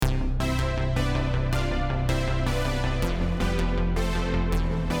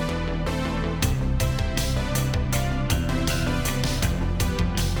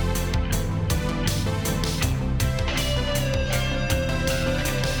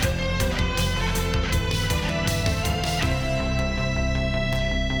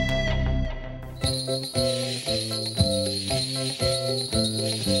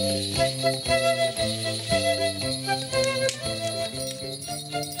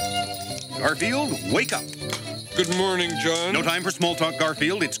Garfield, wake up. Good morning, John. No time for small talk,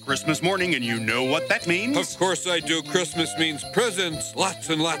 Garfield. It's Christmas morning, and you know what that means. Of course I do. Christmas means presents. Lots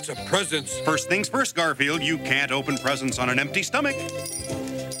and lots of presents. First things first, Garfield. You can't open presents on an empty stomach.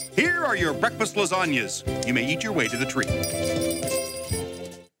 Here are your breakfast lasagnas. You may eat your way to the tree.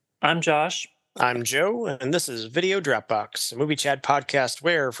 I'm Josh. I'm Joe, and this is Video Dropbox, a movie chat podcast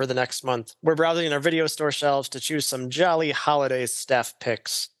where, for the next month, we're browsing in our video store shelves to choose some jolly holiday stuff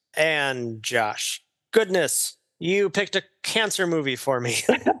picks. And Josh, goodness, you picked a cancer movie for me.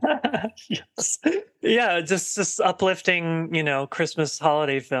 Yes. Yeah, just uplifting, Christmas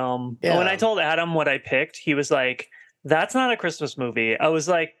holiday film. Yeah. When I told Adam what I picked, he was like, that's not a Christmas movie. I was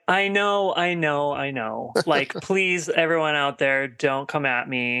like, I know. Like, please, everyone out there, don't come at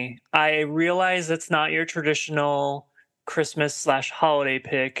me. I realize it's not your traditional Christmas/holiday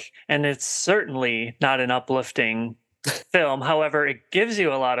pick, and it's certainly not an uplifting film. However, it gives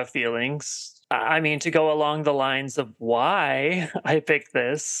you a lot of feelings. I mean, to go along the lines of why I picked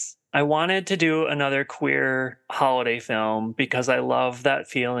this, I wanted to do another queer holiday film because I love that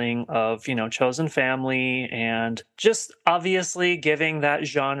feeling of, chosen family and just obviously giving that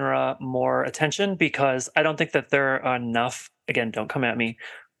genre more attention because I don't think that there are enough, again, don't come at me,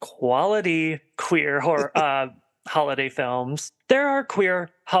 quality queer holiday films. There are queer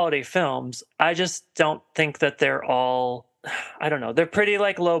holiday films. I just don't think that they're all, I don't know, they're pretty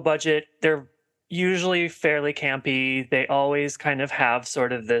low budget. They're usually fairly campy. They always kind of have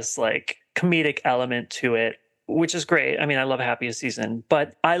sort of this comedic element to it, which is great. I mean, I love Happiest Season,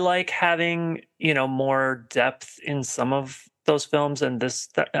 but I like having, more depth in some of those films. And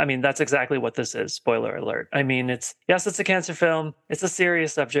that's exactly what this is. Spoiler alert. I mean, it's a cancer film. It's a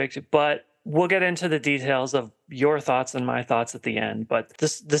serious subject, but we'll get into the details of your thoughts and my thoughts at the end. But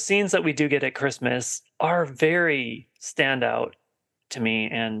the scenes that we do get at Christmas are very standout to me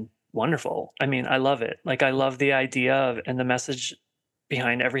and wonderful. I mean, I love it. I love the idea of and the message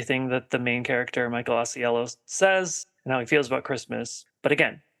behind everything that the main character, Michael Ausiello, says and how he feels about Christmas. But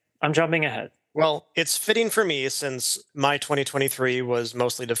again, I'm jumping ahead. Well, it's fitting for me since my 2023 was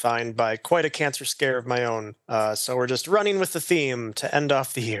mostly defined by quite a cancer scare of my own. So we're just running with the theme to end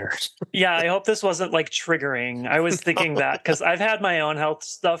off the year. Yeah, I hope this wasn't triggering. I was thinking that because I've had my own health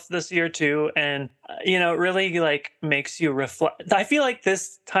stuff this year too. And, it really makes you reflect. I feel like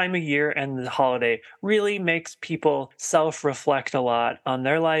this time of year and the holiday really makes people self-reflect a lot on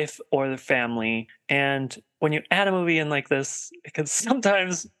their life or their family. And when you add a movie in like this, it can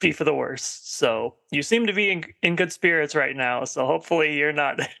sometimes be for the worse. So you seem to be in good spirits right now. So hopefully you're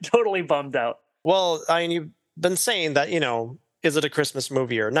not totally bummed out. Well, you've been saying that, is it a Christmas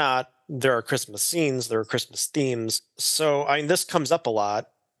movie or not? There are Christmas scenes, there are Christmas themes. So, this comes up a lot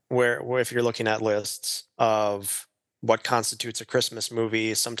where if you're looking at lists of what constitutes a Christmas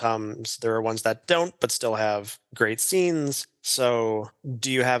movie, sometimes there are ones that don't, but still have great scenes. So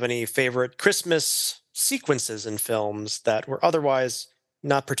do you have any favorite Christmas sequences in films that were otherwise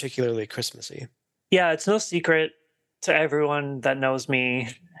not particularly Christmassy? Yeah, it's no secret to everyone that knows me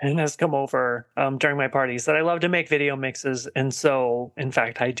and has come over during my parties that I love to make video mixes. And so, in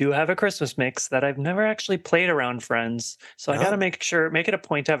fact, I do have a Christmas mix that I've never actually played around friends. So I got to make it a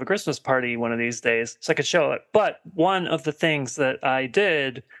point to have a Christmas party one of these days so I could show it. But one of the things that I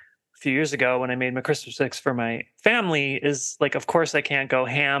did a few years ago when I made my Christmas mix for my family is of course I can't go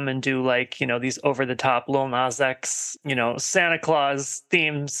ham and do these over the top Lil Nas X, Santa Claus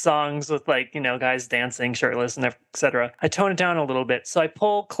themed songs with guys dancing shirtless and etc. I tone it down a little bit. So I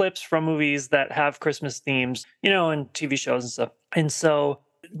pull clips from movies that have Christmas themes, and TV shows and stuff. And so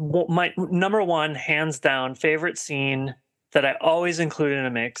my number one, hands down, favorite scene that I always include in a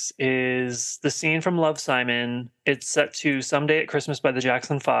mix is the scene from Love, Simon. It's set to Someday at Christmas by the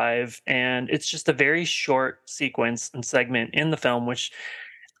Jackson 5, and it's just a very short sequence and segment in the film, which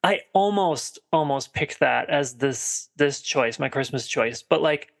I almost picked that as this choice, my Christmas choice. But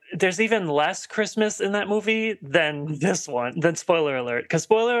there's even less Christmas in that movie than this one, than Spoiler Alert. Because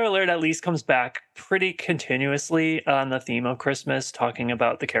Spoiler Alert at least comes back pretty continuously on the theme of Christmas, talking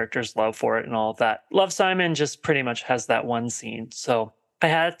about the character's love for it and all of that. Love, Simon just pretty much has that one scene. So I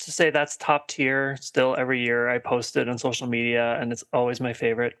had to say that's top tier. Still every year I post it on social media and it's always my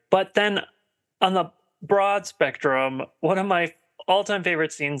favorite. But then on the broad spectrum, one of my all-time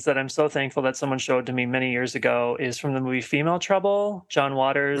favorite scenes that I'm so thankful that someone showed to me many years ago is from the movie Female Trouble, John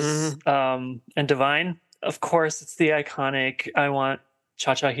Waters and Divine. Of course, it's the iconic I want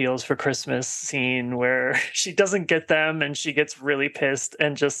Cha-Cha Heels for Christmas scene where she doesn't get them and she gets really pissed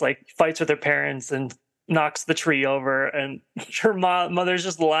and just fights with her parents and knocks the tree over, and her mother's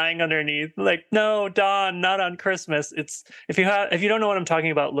just lying underneath. Like, no, Dawn, not on Christmas. It's if you don't know what I'm talking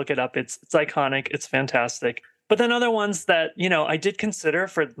about, look it up. It's iconic. It's fantastic. But then other ones that I did consider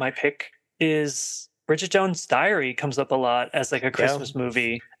for my pick is Bridget Jones' Diary comes up a lot as like a Christmas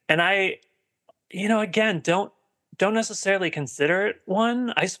movie, and I, again, don't necessarily consider it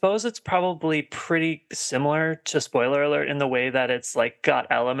one. I suppose it's probably pretty similar to Spoiler Alert in the way that it's like got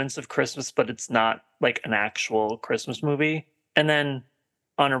elements of Christmas, but it's not like an actual Christmas movie. And then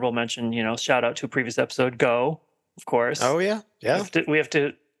honorable mention, shout out to a previous episode, Go, of course. Oh yeah. Yeah. We have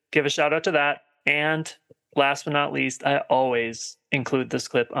to give a shout out to that. And last but not least, I always include this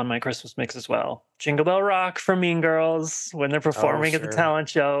clip on my Christmas mix as well. Jingle Bell Rock from Mean Girls when they're performing at the talent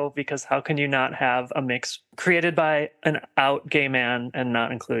show, because how can you not have a mix created by an out gay man and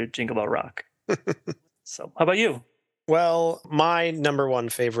not include Jingle Bell Rock? So how about you? Well, my number one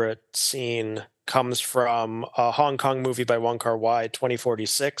favorite scene comes from a Hong Kong movie by Wong Kar-wai,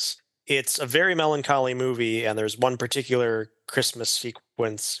 2046. It's a very melancholy movie, and there's one particular Christmas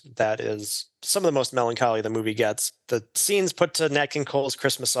sequence that is some of the most melancholy the movie gets. The scene's put to Nat King Cole's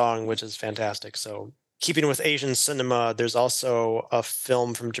Christmas song, which is fantastic. So keeping with Asian cinema, there's also a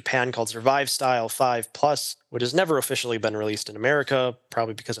film from Japan called Survive Style 5+, which has never officially been released in America,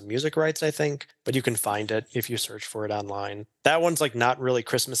 probably because of music rights, I think. But you can find it if you search for it online. That one's like not really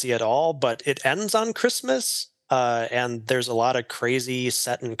Christmassy at all, but it ends on Christmas. And there's a lot of crazy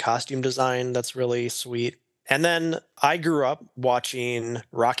set and costume design that's really sweet. And then I grew up watching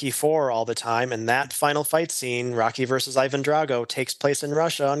Rocky IV all the time, and that final fight scene, Rocky versus Ivan Drago, takes place in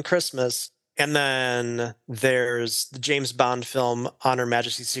Russia on Christmas. And then there's the James Bond film On Her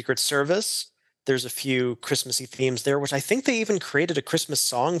Majesty's Secret Service. There's a few Christmassy themes there, which I think they even created a Christmas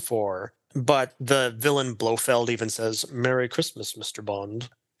song for. But the villain Blofeld even says, "Merry Christmas, Mr. Bond."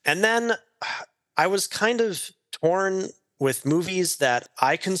 And then I was kind of torn with movies that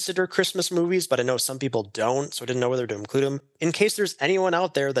I consider Christmas movies, but I know some people don't, so I didn't know whether to include them. In case there's anyone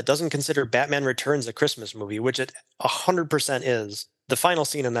out there that doesn't consider Batman Returns a Christmas movie, which it 100% is, the final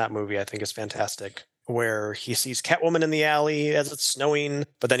scene in that movie I think is fantastic, where he sees Catwoman in the alley as it's snowing,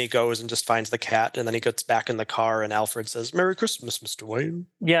 but then he goes and just finds the cat, and then he gets back in the car, and Alfred says, "Merry Christmas, Mr. Wayne."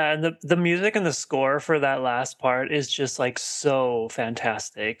 Yeah, and the music and the score for that last part is just like so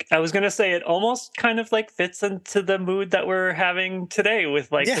fantastic. I was gonna say it almost kind of like fits into the mood that we're having today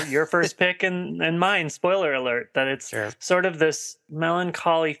with like your first pick and mine, Spoiler Alert, that it's sort of this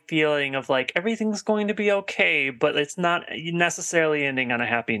melancholy feeling of like everything's going to be okay, but it's not necessarily ending on a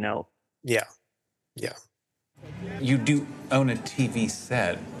happy note. Yeah. Yeah. You do own a TV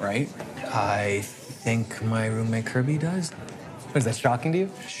set, right? I think my roommate Kirby does. Is that shocking to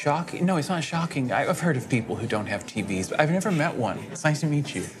you? Shocking? No, it's not shocking. I've heard of people who don't have TVs, but I've never met one. It's nice to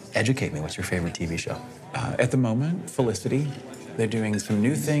meet you. Educate me. What's your favorite TV show? At the moment, Felicity. They're doing some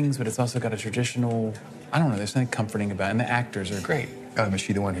new things, but it's also got a traditional, I don't know, there's something comforting about it, and the actors are great. Is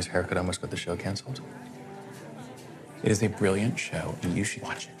she the one whose haircut almost got the show canceled? It is a brilliant show, and you should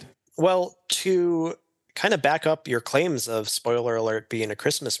watch it. Well, to kind of back up your claims of Spoiler Alert being a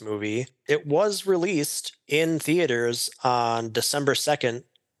Christmas movie, it was released in theaters on December 2nd,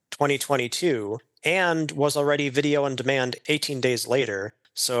 2022, and was already video on demand 18 days later.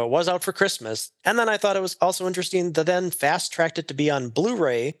 So it was out for Christmas. And then I thought it was also interesting that then fast-tracked it to be on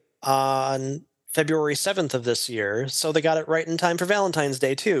Blu-ray on February 7th of this year, so they got it right in time for Valentine's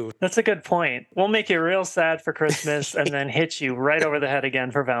Day, too. That's a good point. We'll make you real sad for Christmas and then hit you right over the head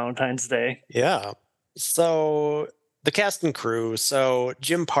again for Valentine's Day. Yeah. So the cast and crew. So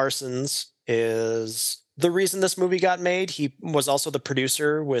Jim Parsons is the reason this movie got made. He was also the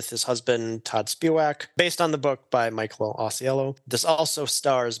producer with his husband, Todd Spiewak, based on the book by Michael Ausiello. This also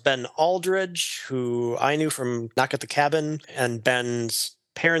stars Ben Aldridge, who I knew from Knock at the Cabin, and Ben's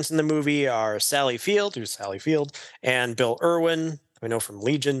parents in the movie are Sally Field, who's Sally Field, and Bill Irwin, we know from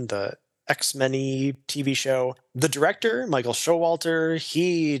Legion, the X-Men-y TV show. The director, Michael Showalter,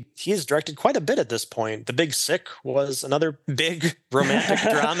 he's directed quite a bit at this point. The Big Sick was another big romantic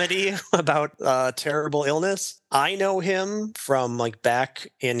dramedy about terrible illness. I know him from like back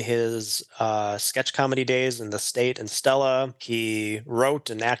in his sketch comedy days in The State and Stella. He wrote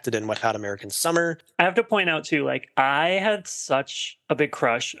and acted in Wet Hot American Summer. I have to point out too, like I had such a big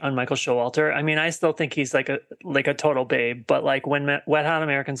crush on Michael Showalter. I mean, I still think he's like a total babe, but like when Wet Hot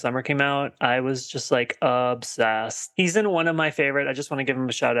American Summer came out, I was just like obsessed. He's in one of my favorite, I just want to give him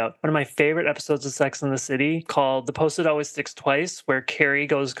a shout out, one of my favorite episodes of Sex and the City called The Post-it Always Sticks Twice, where Carrie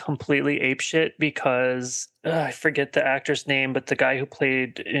goes completely apeshit because I forget the actor's name, but the guy who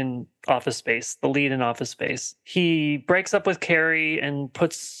played in Office Space, the lead in Office Space, he breaks up with Carrie and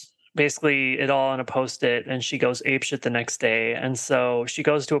puts basically it all on a post-it, and she goes apeshit the next day. And so she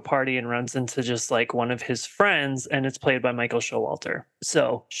goes to a party and runs into just like one of his friends, and it's played by Michael Showalter.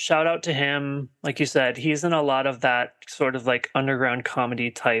 So shout out to him. Like you said, he's in a lot of that sort of like underground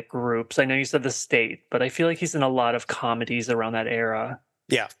comedy type groups. I know you said The State, but I feel like he's in a lot of comedies around that era.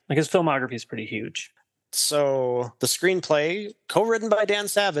 Yeah. Like his filmography is pretty huge. So the screenplay, co-written by Dan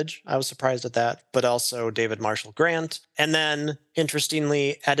Savage, I was surprised at that, but also David Marshall Grant. And then,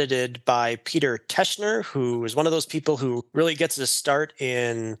 interestingly, edited by Peter Teschner, who is one of those people who really gets his start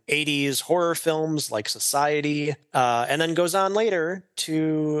in 80s horror films like Society, and then goes on later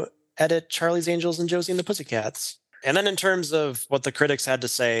to edit Charlie's Angels and Josie and the Pussycats. And then in terms of what the critics had to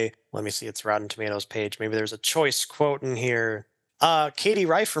say, let me see, it's Rotten Tomatoes page. Maybe there's a choice quote in here. Katie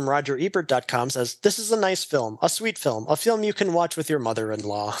Reif from RogerEbert.com says, "This is a nice film, a sweet film, a film you can watch with your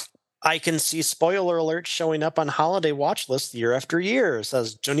mother-in-law. I can see spoiler alert showing up on holiday watch lists year after year,"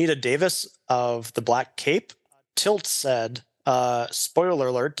 says Jonita Davis of The Black Cape. Tilt said, spoiler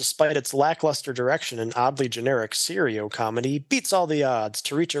alert, despite its lackluster direction and oddly generic serio comedy, beats all the odds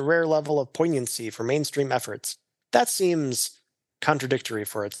to reach a rare level of poignancy for mainstream efforts. That seems contradictory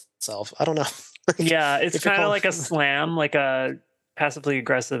for itself. I don't know. Yeah, it's kind of like a slam, like a passively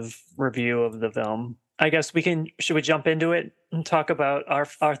aggressive review of the film. I guess should we jump into it and talk about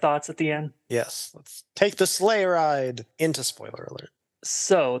our thoughts at the end? Yes, let's take the sleigh ride into spoiler alert.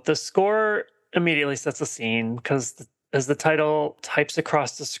 So the score immediately sets the scene because as the title types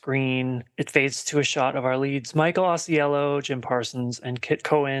across the screen, it fades to a shot of our leads, Michael Ausiello, Jim Parsons, and Kit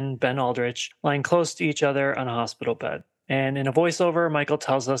Cohen, Ben Aldrich, lying close to each other on a hospital bed. And in a voiceover, Michael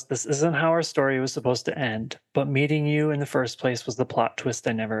tells us this isn't how our story was supposed to end, but meeting you in the first place was the plot twist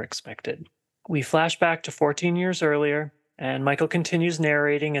I never expected. We flash back to 14 years earlier, and Michael continues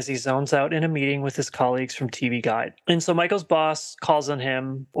narrating as he zones out in a meeting with his colleagues from TV Guide. And so Michael's boss calls on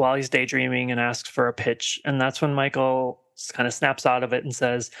him while he's daydreaming and asks for a pitch. And that's when Michael kind of snaps out of it and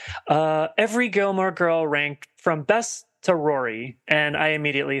says, every Gilmore Girl ranked from best to Rory. And I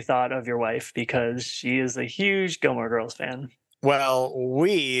immediately thought of your wife because she is a huge Gilmore Girls fan. Well,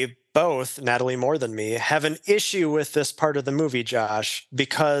 we both, Natalie more than me, have an issue with this part of the movie, Josh,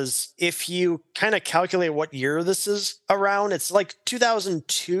 because if you kind of calculate what year this is around, it's like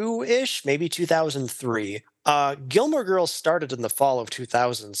 2002-ish, maybe 2003. Gilmore Girls started in the fall of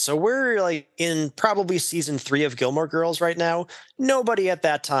 2000, so we're like in probably season 3 of Gilmore Girls right now. Nobody at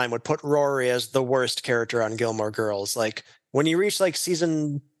that time would put Rory as the worst character on Gilmore Girls. Like when you reach like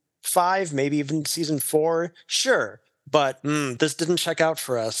season 5, maybe even season 4, sure. But this didn't check out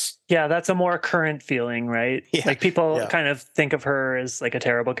for us. Yeah, that's a more current feeling, right? Yeah, like people kind of think of her as like a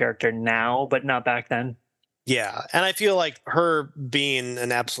terrible character now, but not back then. Yeah, and I feel like her being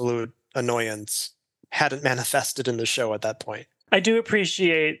an absolute annoyance hadn't manifested in the show at that point. I do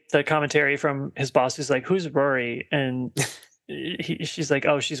appreciate the commentary from his boss who's like, who's Rory? And she's like,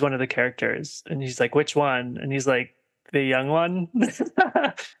 oh, she's one of the characters. And he's like, which one? And he's like, the young one.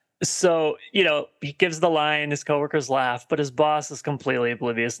 So, he gives the line, his coworkers laugh, but his boss is completely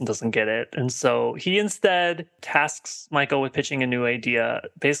oblivious and doesn't get it. And so he instead tasks Michael with pitching a new idea,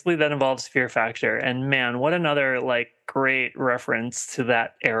 basically that involves Fear Factor. And man, what another great reference to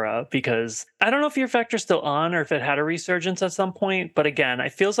that era, because I don't know if Fear Factor's still on or if it had a resurgence at some point. But again,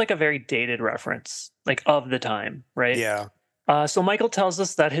 it feels like a very dated reference, of the time, right? Yeah. So Michael tells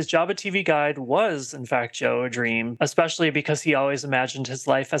us that his job at TV Guide was, in fact, Joe, a dream, especially because he always imagined his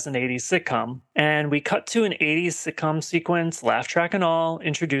life as an 80s sitcom. And we cut to an 80s sitcom sequence, laugh track and all,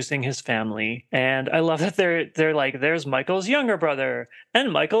 introducing his family. And I love that they're like, there's Michael's younger brother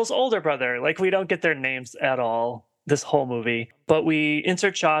and Michael's older brother. We don't get their names at all this whole movie. But we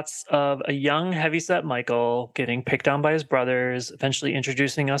insert shots of a young, heavyset Michael getting picked on by his brothers, eventually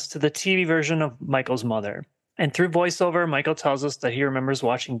introducing us to the TV version of Michael's mother. And through voiceover, Michael tells us that he remembers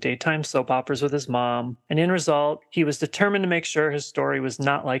watching daytime soap operas with his mom. And in result, he was determined to make sure his story was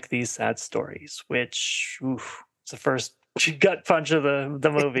not like these sad stories, which it's the first gut punch of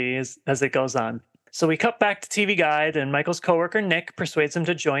the movie as it goes on. So we cut back to TV Guide, and Michael's coworker, Nick, persuades him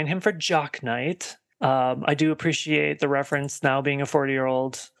to join him for Jock Night. I do appreciate the reference now being a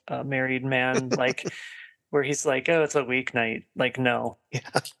 40-year-old married man, where he's like, oh, it's a weeknight. No. Yeah.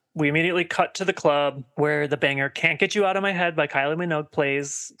 We immediately cut to the club where the banger Can't Get You Out of My Head by Kylie Minogue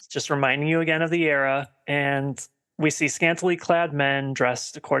plays, just reminding you again of the era. And we see scantily clad men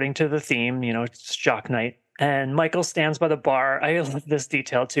dressed according to the theme, it's Jock Night. And Michael stands by the bar. I love this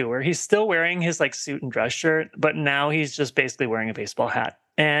detail too, where he's still wearing his like suit and dress shirt, but now he's just basically wearing a baseball hat.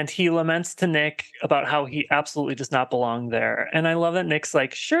 And he laments to Nick about how he absolutely does not belong there. And I love that Nick's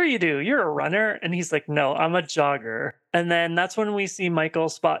like, sure you do. You're a runner. And he's like, no, I'm a jogger. And then that's when we see Michael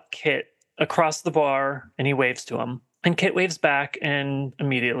spot Kit across the bar and he waves to him. And Kit waves back and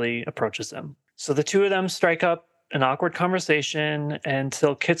immediately approaches him. So the two of them strike up an awkward conversation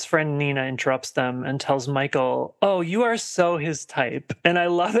until Kit's friend Nina interrupts them and tells Michael, oh, you are so his type. And I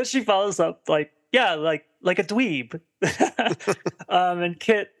love that she follows up like, yeah, like a dweeb. And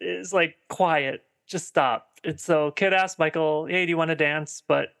Kit is like, quiet, just stop. And so Kit asks Michael, hey, do you want to dance?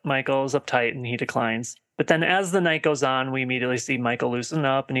 But Michael is uptight and he declines. But then as the night goes on, we immediately see Michael loosen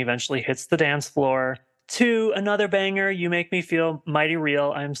up and eventually hits the dance floor to another banger, You Make Me Feel Mighty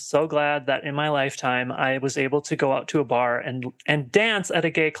Real. I'm so glad that in my lifetime, I was able to go out to a bar and dance at a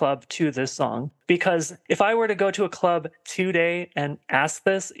gay club to this song. Because if I were to go to a club today and ask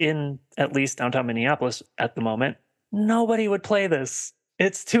this in at least downtown Minneapolis at the moment, nobody would play this.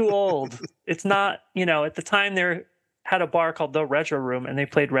 It's too old. It's not, at the time they had a bar called The Retro Room and they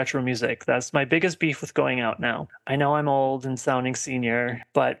played retro music. That's my biggest beef with going out now. I know I'm old and sounding senior,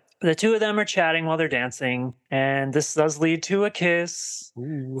 but the two of them are chatting while they're dancing, and this does lead to a kiss.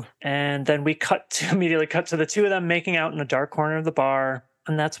 Ooh. And then we immediately cut to the two of them making out in a dark corner of the bar.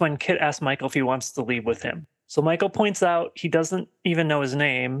 And that's when Kit asks Michael if he wants to leave with him. So Michael points out he doesn't even know his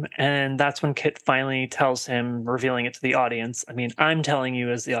name. And that's when Kit finally tells him, revealing it to the audience. I mean, I'm telling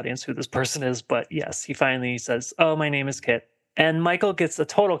you as the audience who this person is, but yes, he finally says, oh, my name is Kit. And Michael gets a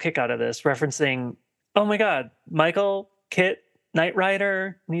total kick out of this, referencing, oh my God, Michael, Kit, Knight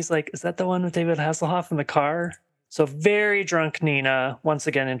Rider. And he's like, is that the one with David Hasselhoff in the car? So very drunk Nina once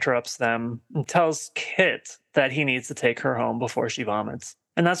again interrupts them and tells Kit that he needs to take her home before she vomits.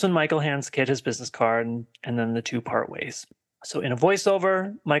 And that's when Michael hands Kit his business card and then the two part ways. So in a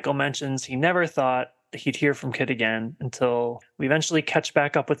voiceover, Michael mentions he never thought that he'd hear from Kit again until we eventually catch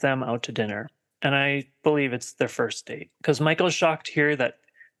back up with them out to dinner. And I believe it's their first date because Michael's shocked to hear that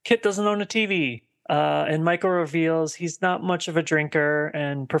Kit doesn't own a TV. And Michael reveals he's not much of a drinker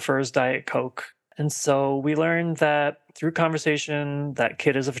and prefers Diet Coke. And so we learn that through conversation that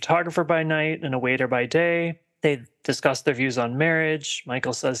Kit is a photographer by night and a waiter by day. They discuss their views on marriage.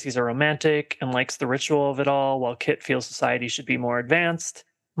 Michael says he's a romantic and likes the ritual of it all, while Kit feels society should be more advanced.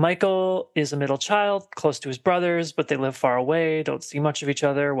 Michael is a middle child, close to his brothers, but they live far away, don't see much of each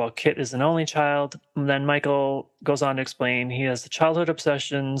other, while Kit is an only child. And then Michael goes on to explain he has the childhood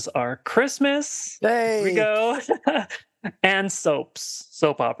obsessions are Christmas. Hey. Here we go. And soap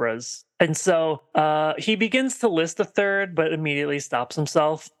operas. And so he begins to list a third, but immediately stops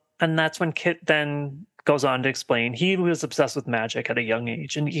himself. And that's when Kit then goes on to explain he was obsessed with magic at a young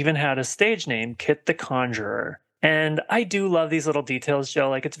age and even had a stage name, Kit the Conjurer. And I do love these little details, Joe.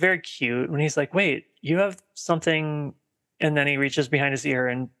 Like, it's very cute when he's like, wait, you have something. And then he reaches behind his ear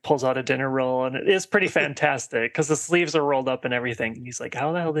and pulls out a dinner roll. And it is pretty fantastic because the sleeves are rolled up and everything. And he's like,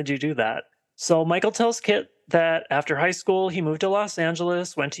 how the hell did you do that? So Michael tells Kit that after high school, he moved to Los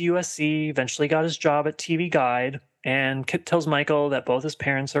Angeles, went to USC, eventually got his job at TV Guide. And Kit tells Michael that both his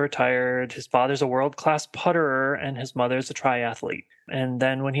parents are retired. His father's a world-class putterer and his mother's a triathlete. And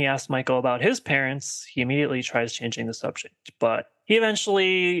then when he asks Michael about his parents, he immediately tries changing the subject. But he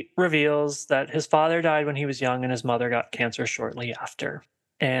eventually reveals that his father died when he was young and his mother got cancer shortly after.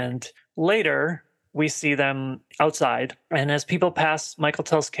 And later, we see them outside. And as people pass, Michael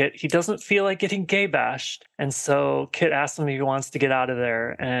tells Kit he doesn't feel like getting gay bashed. And so Kit asks him if he wants to get out of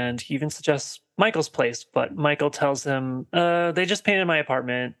there. And he even suggests Michael's place. But Michael tells him, they just painted my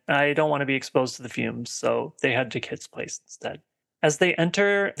apartment. I don't want to be exposed to the fumes. So they head to Kit's place instead. As they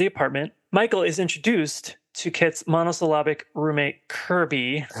enter the apartment, Michael is introduced to Kit's monosyllabic roommate,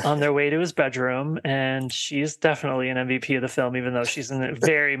 Kirby, on their way to his bedroom. And she's definitely an MVP of the film, even though she's in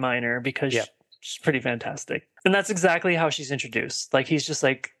very minor because she's pretty fantastic. And that's exactly how she's introduced. Like, he's just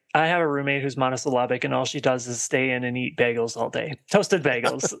like, I have a roommate who's monosyllabic and all she does is stay in and eat bagels all day. Toasted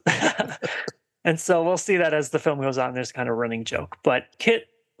bagels. And so we'll see that as the film goes on. There's kind of a running joke. But Kit,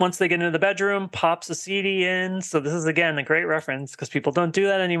 once they get into the bedroom, pops a CD in. So this is, again, a great reference because people don't do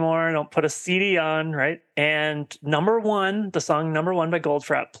that anymore. Don't put a CD on, right? And the song Number One by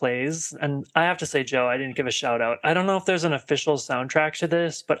Goldfrapp plays. And I have to say, Joe, I didn't give a shout out. I don't know if there's an official soundtrack to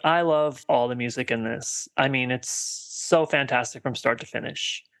this, but I love all the music in this. I mean, it's so fantastic from start to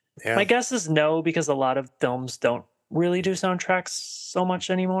finish. Yeah. My guess is no, because a lot of films don't really do soundtracks so much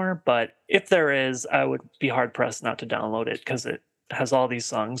anymore. But if there is, I would be hard pressed not to download it because it has all these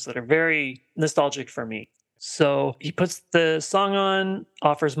songs that are very nostalgic for me. So he puts the song on,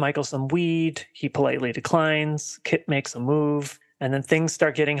 offers Michael some weed. He politely declines. Kit makes a move. And then things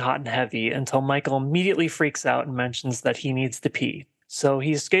start getting hot and heavy until Michael immediately freaks out and mentions that he needs to pee. So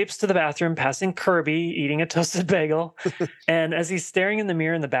he escapes to the bathroom, passing Kirby eating a toasted bagel. And as he's staring in the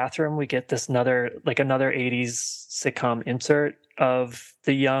mirror in the bathroom, we get this another 80s sitcom insert of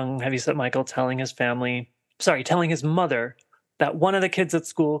the young heavyset Michael telling his mother that one of the kids at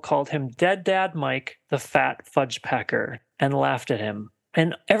school called him Dead Dad Mike, the fat fudge packer, and laughed at him.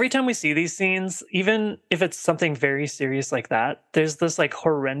 And every time we see these scenes, even if it's something very serious like that, there's this like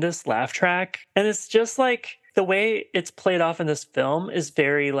horrendous laugh track. And it's just like the way it's played off in this film is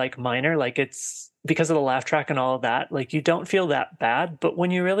very like minor. Like it's because of the laugh track and all of that, like you don't feel that bad. But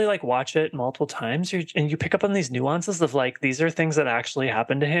when you really like watch it multiple times and you pick up on these nuances of like, these are things that actually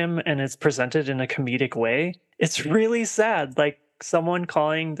happened to him and it's presented in a comedic way. It's really sad. Like someone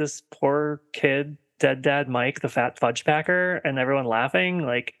calling this poor kid Dead Dad Mike, the fat fudge packer, and everyone laughing,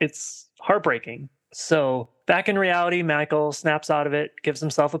 like it's heartbreaking. So back in reality, Michael snaps out of it, gives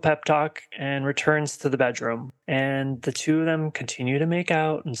himself a pep talk, and returns to the bedroom. And the two of them continue to make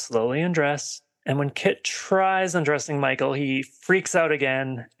out and slowly undress. And when Kit tries undressing Michael, he freaks out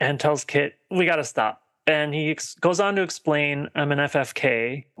again and tells Kit, "We got to stop." And he goes on to explain, "I'm an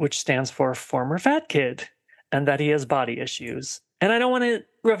FFK, which stands for former fat kid, and that he has body issues." And I don't want to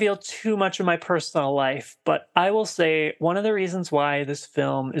reveal too much of my personal life, but I will say one of the reasons why this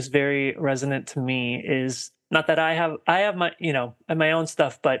film is very resonant to me is not that I have my, my own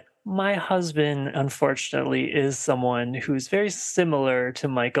stuff, but my husband, unfortunately, is someone who's very similar to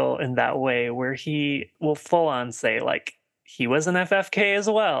Michael in that way, where he will full on say, like, he was an FFK as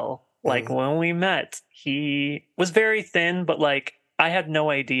well. Like, when we met, he was very thin, but, like, I had no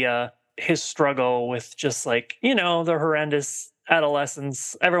idea his struggle with just, like, the horrendous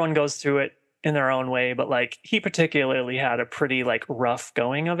adolescence. Everyone goes through it in their own way, but, like, he particularly had a pretty, like, rough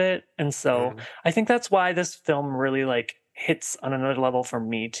going of it. And so I think that's why this film really, like, hits on another level for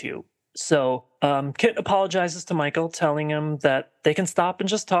me too. So Kit apologizes to Michael, telling him that they can stop and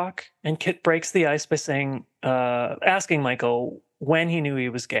just talk. And Kit breaks the ice by asking Michael when he knew he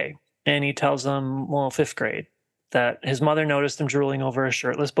was gay. And he tells him, well, 5th grade, that his mother noticed him drooling over a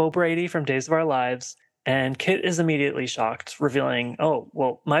shirtless Bo Brady from Days of Our Lives. And Kit is immediately shocked, revealing, oh,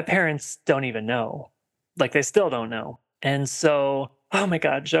 well, my parents don't even know. Like, they still don't know. And so, oh my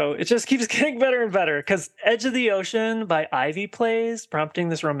God, Joe, it just keeps getting better and better, because Edge of the Ocean by Ivy plays, prompting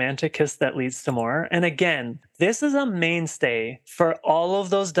this romantic kiss that leads to more. And again, this is a mainstay for all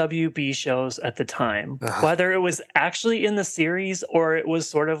of those WB shows at the time, whether it was actually in the series or it was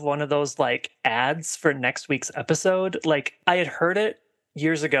sort of one of those like ads for next week's episode. Like, I had heard it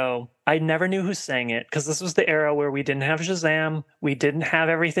years ago. I never knew who sang it because this was the era where we didn't have Shazam. We didn't have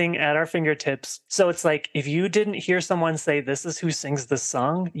everything at our fingertips. So it's like, if you didn't hear someone say, this is who sings this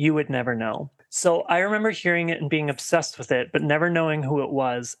song, you would never know. So I remember hearing it and being obsessed with it, but never knowing who it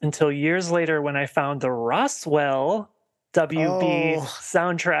was until years later when I found the Roswell WB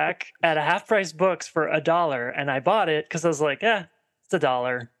soundtrack at a Half Price Books for $1. And I bought it because I was like, it's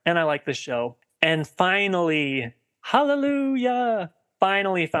 $1. And I like the show. And finally, hallelujah,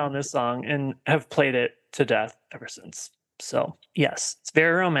 finally found this song and have played it to death ever since. So yes, it's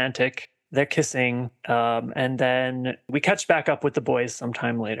very romantic. They're kissing. And then we catch back up with the boys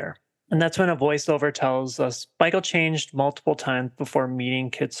sometime later. And that's when a voiceover tells us Michael changed multiple times before meeting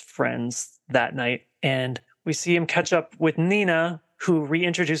Kit's friends that night. And we see him catch up with Nina, who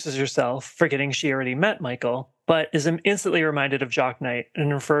reintroduces herself, forgetting she already met Michael, but is instantly reminded of Jock Knight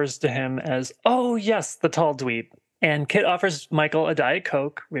and refers to him as, oh yes, the tall dweeb. And Kit offers Michael a Diet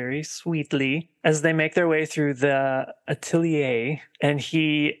Coke very sweetly as they make their way through the atelier, and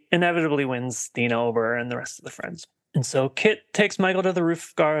he inevitably wins Nina over and the rest of the friends. And so Kit takes Michael to the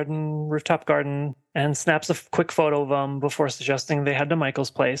rooftop garden, and snaps a quick photo of him before suggesting they head to Michael's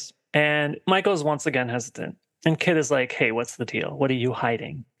place. And Michael is once again hesitant. And Kit is like, hey, what's the deal? What are you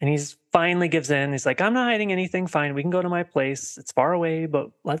hiding? And he's finally gives in. He's like, I'm not hiding anything. Fine, we can go to my place. It's far away, but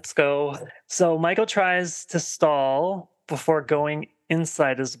let's go. So Michael tries to stall before going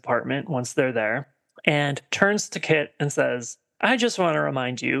inside his apartment once they're there, and turns to Kit and says, I just want to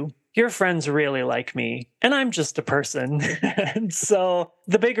remind you, your friends really like me, and I'm just a person. And so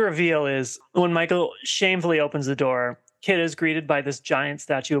the big reveal is when Michael shamefully opens the door, Kit is greeted by this giant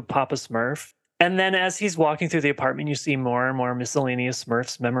statue of Papa Smurf. And then as he's walking through the apartment, you see more and more miscellaneous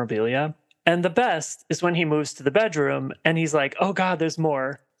Smurfs memorabilia. And the best is when he moves to the bedroom and he's like, oh God, there's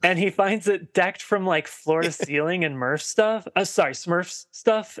more. and he finds it decked from like floor to ceiling and Smurf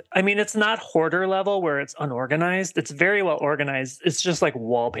stuff. I mean, it's not hoarder level where it's unorganized. It's very well organized. It's just like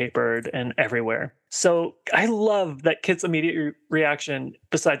wallpapered and everywhere. So I love that Kit's immediate reaction,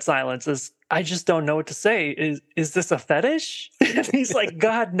 besides silence, is I just don't know what to say. Is this a fetish? And he's like,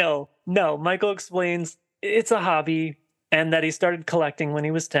 God, no. Michael explains it's a hobby and that he started collecting when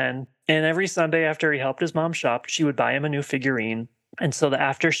he was 10. And every Sunday after he helped his mom shop, she would buy him a new figurine. And so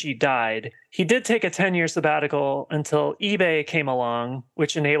after she died, he did take a 10-year sabbatical until eBay came along,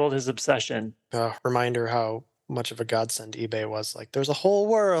 which enabled his obsession. Reminder how much of a godsend eBay was. Like, there's a whole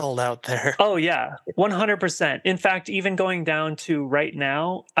world out there. Oh, yeah, 100%. In fact, even going down to right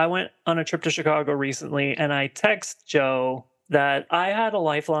now, I went on a trip to Chicago recently, and I text Joe that I had a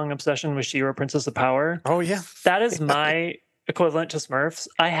lifelong obsession with She-Ra, Princess of Power. Oh, yeah. That is my equivalent to Smurfs.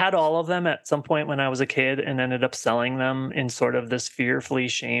 I had all of them at some point when I was a kid and ended up selling them in sort of this fearfully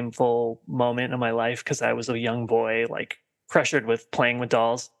shameful moment in my life because I was a young boy, like pressured with playing with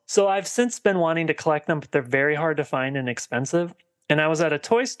dolls. So I've since been wanting to collect them, but they're very hard to find and expensive. And I was at a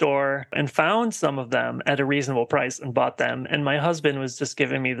toy store and found some of them at a reasonable price and bought them. And my husband was just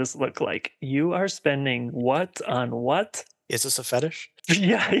giving me this look like, you are spending what on what? Is this a fetish?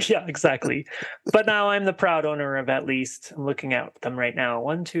 Yeah, exactly. But now I'm the proud owner of at least, I'm looking at them right now,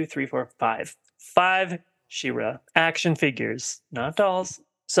 1, 2, 3, 4, 5. 5 She-Ra action figures, not dolls.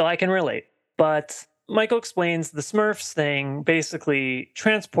 So I can relate. But Michael explains the Smurfs thing basically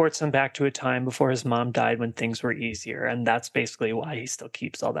transports him back to a time before his mom died when things were easier. And that's basically why he still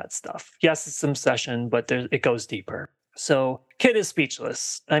keeps all that stuff. Yes, it's some obsession, but it goes deeper. So Kit is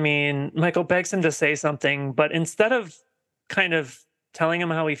speechless. I mean, Michael begs him to say something, but instead of kind of telling him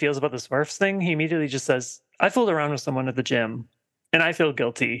how he feels about the Smurfs thing, he immediately just says, I fooled around with someone at the gym and I feel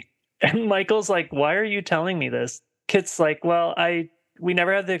guilty. And Michael's like, why are you telling me this? Kit's like, well, we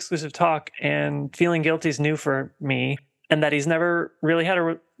never had the exclusive talk and feeling guilty is new for me, and that he's never really had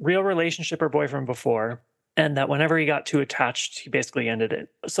a real relationship or boyfriend before. And that whenever he got too attached, he basically ended it.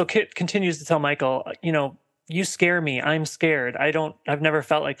 So Kit continues to tell Michael, you scare me. I'm scared. I've never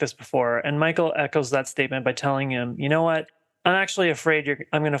felt like this before. And Michael echoes that statement by telling him, you know what? I'm actually afraid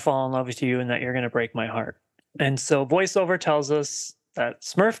I'm going to fall in love with you and that you're going to break my heart. And so voiceover tells us that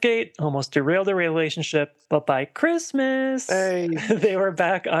Smurfgate almost derailed their relationship, but by Christmas, they were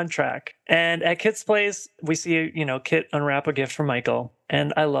back on track. And at Kit's place, we see, Kit unwrap a gift from Michael.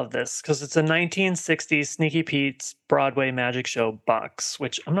 And I love this because it's a 1960s Sneaky Pete's Broadway magic show box,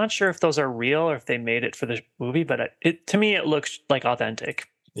 which I'm not sure if those are real or if they made it for the movie, but to me, it looks like authentic.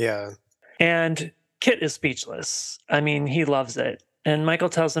 Yeah. And Kit is speechless. I mean, he loves it. And Michael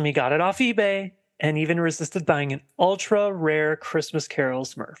tells him he got it off eBay and even resisted buying an ultra rare Christmas Carol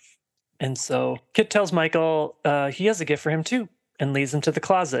Smurf. And so Kit tells Michael he has a gift for him too and leads him to the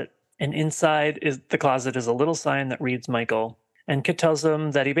closet. And inside the closet is a little sign that reads Michael. And Kit tells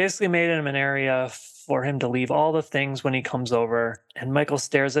him that he basically made him an area for him to leave all the things when he comes over. And Michael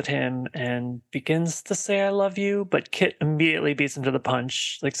stares at him and begins to say, I love you. But Kit immediately beats him to the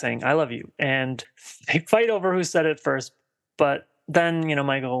punch, like saying, I love you. And they fight over who said it first. But then,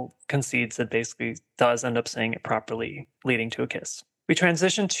 Michael concedes and basically does end up saying it properly, leading to a kiss. We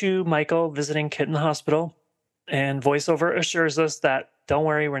transition to Michael visiting Kit in the hospital. And voiceover assures us that, don't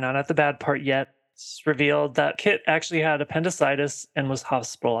worry, we're not at the bad part yet. It's revealed that Kit actually had appendicitis and was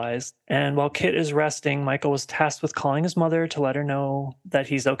hospitalized. And while Kit is resting, Michael was tasked with calling his mother to let her know that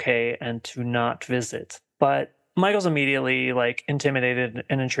he's okay and to not visit. But Michael's immediately intimidated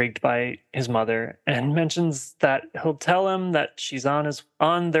and intrigued by his mother and mentions that he'll tell him that she's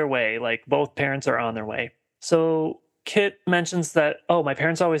on their way, like both parents are on their way. So Kit mentions that, my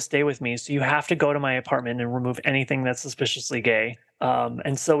parents always stay with me, so you have to go to my apartment and remove anything that's suspiciously gay.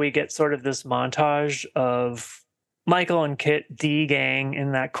 And so we get sort of this montage of Michael and Kit D-gang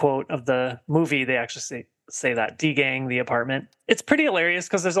in that quote of the movie. They actually say that, D-gang the apartment. It's pretty hilarious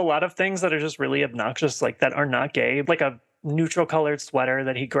because there's a lot of things that are just really obnoxious, like that are not gay, like a neutral colored sweater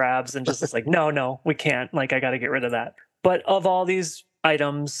that he grabs and just is like, no, we can't. I got to get rid of that. But of all these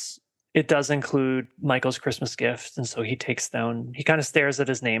items, it does include Michael's Christmas gift. And so he kind of stares at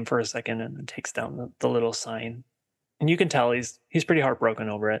his name for a second and then takes down the little sign. And you can tell he's pretty heartbroken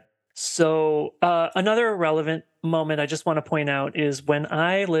over it. So another relevant moment I just want to point out is when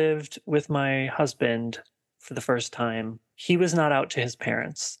I lived with my husband for the first time, he was not out to his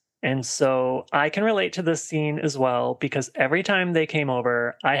parents. And so I can relate to this scene as well, because every time they came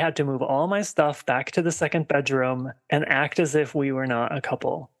over, I had to move all my stuff back to the second bedroom and act as if we were not a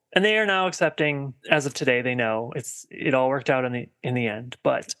couple. And they are now accepting, as of today, they know it all worked out in the end.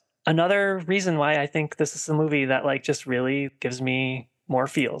 But another reason why I think this is a movie that just really gives me more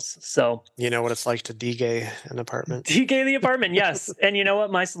feels. So You know what it's like to de-gay an apartment. DK the apartment, yes. And you know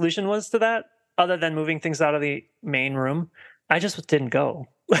what my solution was to that? Other than moving things out of the main room, I just didn't go.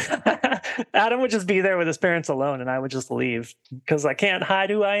 Adam would just be there with his parents alone, and I would just leave because I can't hide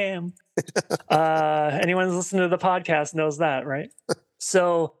who I am. Anyone who's listening to the podcast knows that, right?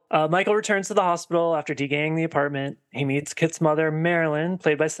 So Michael returns to the hospital after de-gaying the apartment. He meets Kit's mother, Marilyn,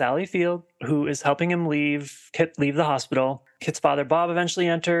 played by Sally Field, who is helping him Kit leave the hospital. Kit's father, Bob, eventually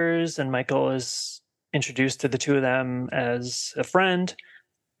enters, and Michael is introduced to the two of them as a friend.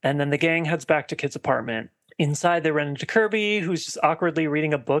 And then the gang heads back to Kit's apartment. Inside, they run into Kirby, who's just awkwardly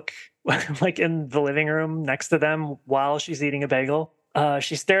reading a book, like in the living room next to them while she's eating a bagel.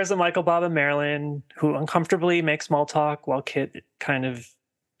 She stares at Michael, Bob, and Marilyn, who uncomfortably make small talk while Kit kind of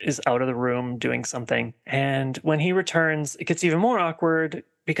is out of the room doing something. And when he returns, it gets even more awkward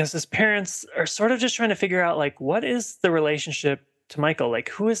because his parents are sort of just trying to figure out, like, what is the relationship to Michael? Like,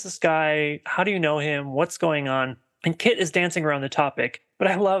 who is this guy? How do you know him? What's going on? And Kit is dancing around the topic. But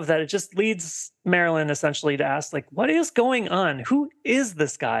I love that it just leads Marilyn essentially to ask, like, what is going on? Who is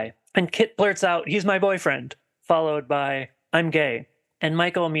this guy? And Kit blurts out, he's my boyfriend, followed by, I'm gay. And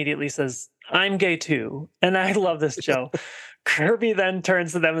Michael immediately says, I'm gay too. And I love this, Joe. Kirby then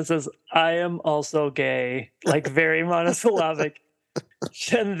turns to them and says, I am also gay, like very monosyllabic.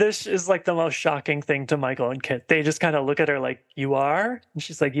 And this is like the most shocking thing to Michael and Kit. They just kind of look at her like, you are? And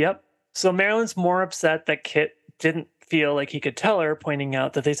she's like, yep. So Marilyn's more upset that Kit didn't feel like he could tell her, pointing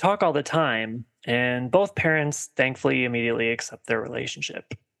out that they talk all the time. And both parents thankfully immediately accept their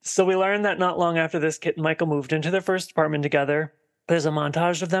relationship. So we learn that not long after this, Kit and Michael moved into their first apartment together. There's a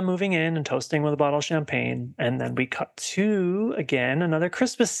montage of them moving in and toasting with a bottle of champagne. And then we cut to, again, another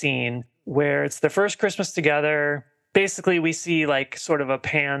Christmas scene where it's their first Christmas together. Basically, we see like sort of a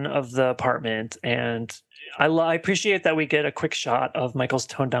pan of the apartment. And I appreciate that we get a quick shot of Michael's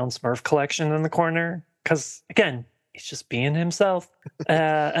toned down Smurf collection in the corner. Because, again, he's just being himself.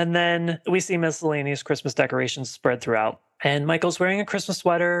 And then we see miscellaneous Christmas decorations spread throughout. And Michael's wearing a Christmas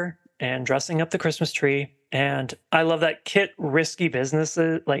sweater and dressing up the Christmas tree. And I love that Kit, risky business,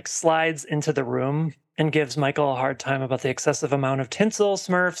 like slides into the room and gives Michael a hard time about the excessive amount of tinsel,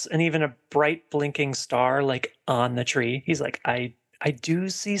 Smurfs, and even a bright blinking star like on the tree. He's like, I do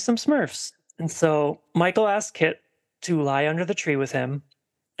see some Smurfs. And so Michael asks Kit to lie under the tree with him.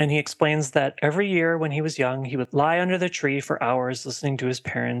 And he explains that every year when he was young, he would lie under the tree for hours listening to his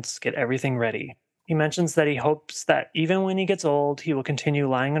parents get everything ready. He mentions that he hopes that even when he gets old, he will continue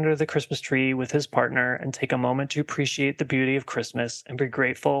lying under the Christmas tree with his partner and take a moment to appreciate the beauty of Christmas and be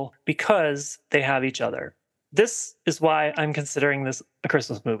grateful because they have each other. This is why I'm considering this a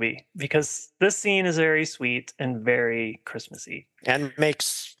Christmas movie, because this scene is very sweet and very Christmassy. And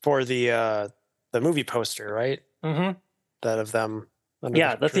makes for the movie poster, right? Mm-hmm. That of them.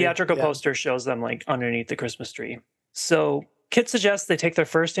 Yeah, the theatrical poster shows them like underneath the Christmas tree. So Kit suggests they take their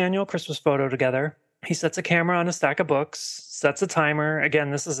first annual Christmas photo together. He sets a camera on a stack of books, sets a timer.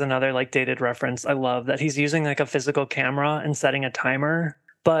 Again, this is another like dated reference. I love that he's using like a physical camera and setting a timer.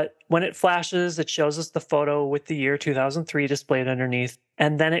 But when it flashes, it shows us the photo with the year 2003 displayed underneath.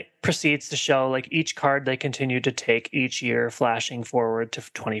 And then it proceeds to show like each card they continue to take each year, flashing forward to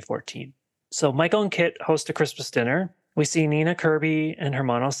 2014. So Michael and Kit host a Christmas dinner. We see Nina Kirby and her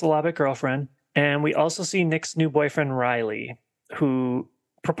monosyllabic girlfriend. And we also see Nick's new boyfriend, Riley, who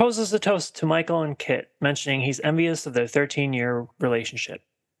proposes a toast to Michael and Kit, mentioning he's envious of their 13-year relationship.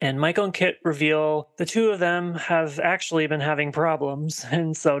 And Michael and Kit reveal the two of them have actually been having problems,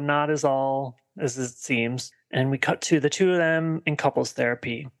 and so not as all as it seems. And we cut to the two of them in couples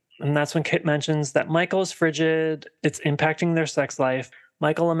therapy. And that's when Kit mentions that Michael is frigid, it's impacting their sex life.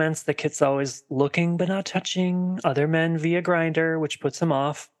 Michael laments that Kit's always looking but not touching other men via Grindr, which puts him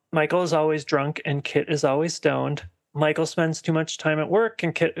off. Michael is always drunk and Kit is always stoned. Michael spends too much time at work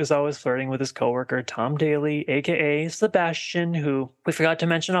and Kit is always flirting with his coworker, Tom Daly, aka Sebastian, who we forgot to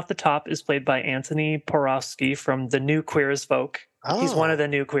mention off the top is played by Anthony Porowski from The New Queer as Folk. Oh. He's one of the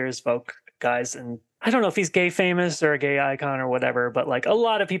New Queer as Folk guys. And I don't know if he's gay famous or a gay icon or whatever, but like a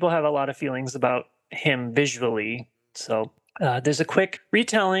lot of people have a lot of feelings about him visually. So there's a quick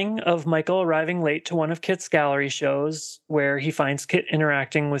retelling of Michael arriving late to one of Kit's gallery shows where he finds Kit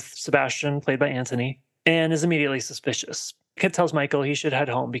interacting with Sebastian, played by Anthony, and is immediately suspicious. Kit tells Michael he should head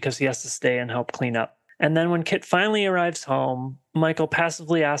home because he has to stay and help clean up. And then when Kit finally arrives home, Michael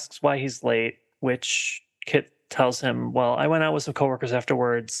passively asks why he's late, which Kit tells him, well, I went out with some coworkers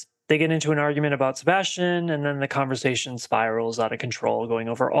afterwards. They get into an argument about Sebastian, and then the conversation spirals out of control, going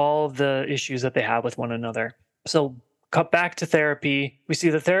over all of the issues that they have with one another. So cut back to therapy. We see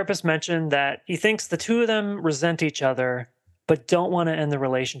the therapist mention that he thinks the two of them resent each other, but don't want to end the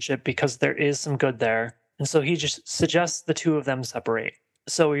relationship because there is some good there. And so he just suggests the two of them separate.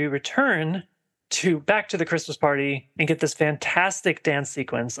 So we return back to the Christmas party and get this fantastic dance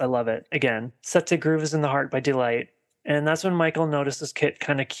sequence. I love it. Again, set to Groove is in the Heart by Delight. And that's when Michael notices Kit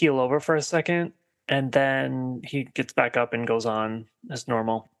kind of keel over for a second. And then he gets back up and goes on as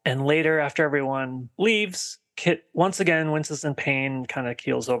normal. And later, after everyone leaves, Kit once again winces in pain, kind of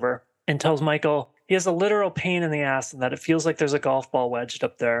keels over, and tells Michael he has a literal pain in the ass and that it feels like there's a golf ball wedged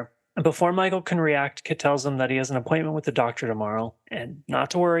up there. And before Michael can react, Kit tells him that he has an appointment with the doctor tomorrow and not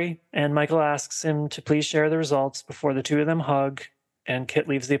to worry. And Michael asks him to please share the results before the two of them hug. And Kit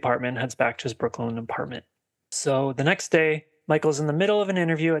leaves the apartment and heads back to his Brooklyn apartment. So the next day, Michael's in the middle of an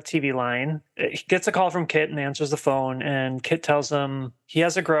interview at TV Line. He gets a call from Kit and answers the phone. And Kit tells him he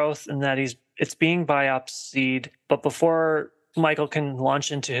has a growth and that it's being biopsied. But before Michael can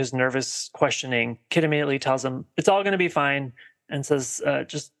launch into his nervous questioning, Kit immediately tells him it's all going to be fine and says,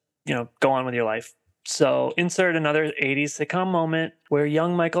 just go on with your life. So insert another 80s sitcom moment where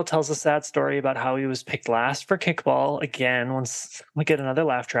young Michael tells a sad story about how he was picked last for kickball. Again, once we get another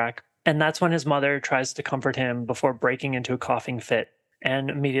laugh track. And that's when his mother tries to comfort him before breaking into a coughing fit and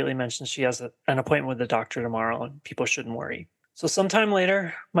immediately mentions she has an appointment with the doctor tomorrow and people shouldn't worry. So sometime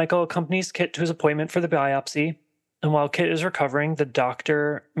later, Michael accompanies Kit to his appointment for the biopsy. And while Kit is recovering, the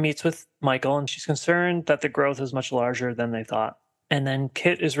doctor meets with Michael and she's concerned that the growth is much larger than they thought. And then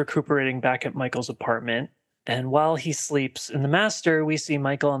Kit is recuperating back at Michael's apartment. And while he sleeps in the master, we see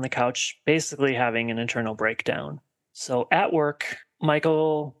Michael on the couch basically having an internal breakdown. So at work,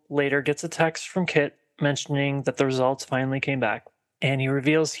 Michael later gets a text from Kit mentioning that the results finally came back. And he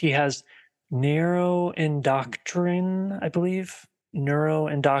reveals he has neuroendocrine, I believe,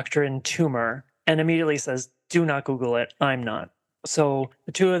 neuroendocrine tumor, and immediately says, do not Google it. I'm not. So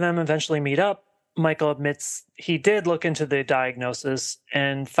the two of them eventually meet up. Michael admits he did look into the diagnosis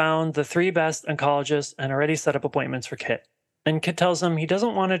and found the three best oncologists and already set up appointments for Kit. And Kit tells him he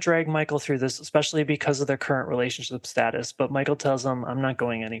doesn't want to drag Michael through this, especially because of their current relationship status. But Michael tells him, I'm not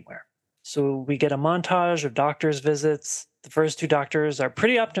going anywhere. So we get a montage of doctors' visits. The first two doctors are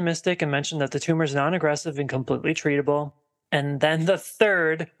pretty optimistic and mention that the tumor is non-aggressive and completely treatable. And then the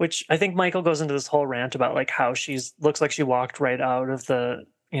third, which I think Michael goes into this whole rant about like how looks like she walked right out of the,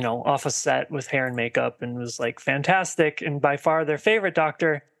 off a set with hair and makeup and was like fantastic. And by far their favorite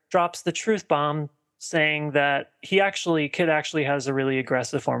doctor drops the truth bomb, saying that Kit actually has a really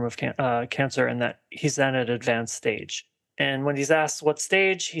aggressive form of cancer and that he's at an advanced stage. And when he's asked what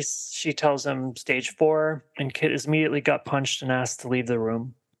stage, she tells him stage 4, and Kit is immediately gut punched and asked to leave the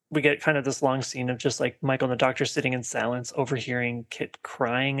room. We get kind of this long scene of just like Michael and the doctor sitting in silence, overhearing Kit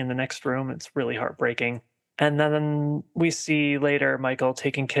crying in the next room. It's really heartbreaking. And then we see later Michael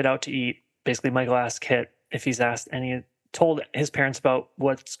taking Kit out to eat. Basically, Michael asks Kit if he's told his parents about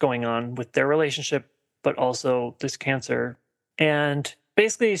what's going on with their relationship, but also this cancer. And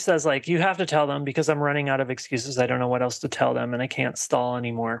basically he says, like, you have to tell them because I'm running out of excuses. I don't know what else to tell them and I can't stall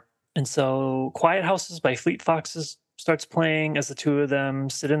anymore. And so Quiet Houses by Fleet Foxes starts playing as the two of them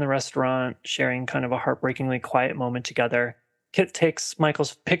sit in the restaurant, sharing kind of a heartbreakingly quiet moment together. Kit takes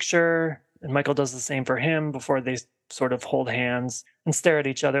Michael's picture and Michael does the same for him before they sort of hold hands and stare at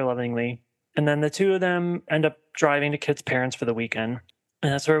each other lovingly. And then the two of them end up driving to Kit's parents for the weekend.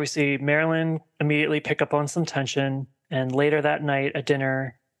 And that's where we see Marilyn immediately pick up on some tension. And later that night at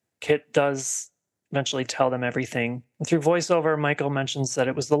dinner, Kit does eventually tell them everything. And through voiceover, Michael mentions that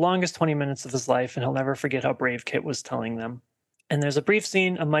it was the longest 20 minutes of his life and he'll never forget how brave Kit was telling them. And there's a brief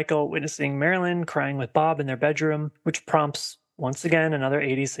scene of Michael witnessing Marilyn crying with Bob in their bedroom, which prompts, once again, another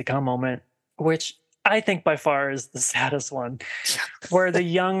 80s sitcom moment, which I think by far is the saddest one, where the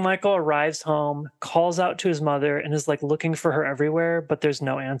young Michael arrives home, calls out to his mother, and is like looking for her everywhere, but there's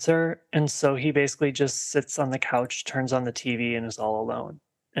no answer. And so he basically just sits on the couch, turns on the TV, and is all alone.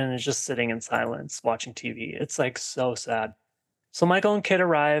 And is just sitting in silence, watching TV. It's like so sad. So Michael and Kit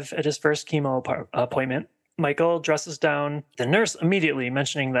arrive at his first chemo appointment. Michael dresses down the nurse immediately,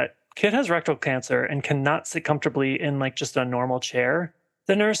 mentioning that Kit has rectal cancer and cannot sit comfortably in like just a normal chair.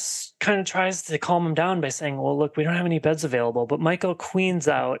 The nurse kind of tries to calm him down by saying, well, look, we don't have any beds available. But Michael queens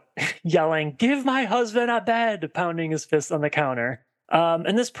out, yelling, give my husband a bed, pounding his fist on the counter.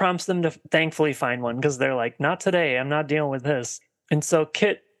 And this prompts them to thankfully find one because they're like, not today. I'm not dealing with this. And so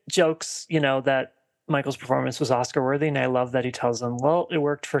Kit jokes, that Michael's performance was Oscar worthy. And I love that he tells them, well, it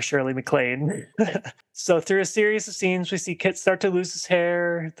worked for Shirley MacLaine. So through a series of scenes, we see Kit start to lose his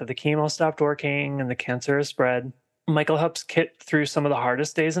hair, that the chemo stopped working and the cancer has spread. Michael helps Kit through some of the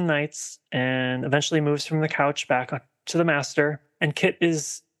hardest days and nights and eventually moves from the couch back to the master. And Kit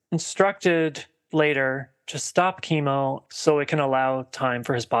is instructed later to stop chemo so it can allow time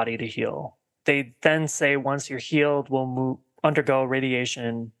for his body to heal. They then say once you're healed, we'll undergo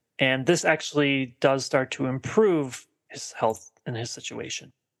radiation. And this actually does start to improve his health and his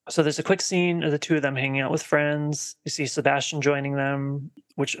situation. So there's a quick scene of the two of them hanging out with friends. You see Sebastian joining them,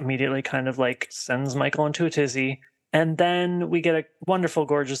 which immediately kind of like sends Michael into a tizzy. And then we get a wonderful,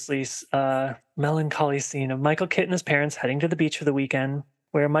 gorgeously melancholy scene of Michael, Kit, and his parents heading to the beach for the weekend,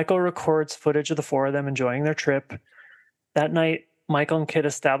 where Michael records footage of the four of them enjoying their trip. That night, Michael and Kit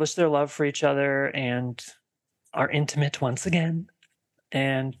establish their love for each other and are intimate once again.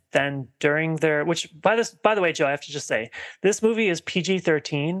 And then during their, which by the way, Joe, I have to just say, this movie is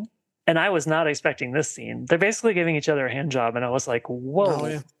PG-13, and I was not expecting this scene. They're basically giving each other a hand job, and I was like,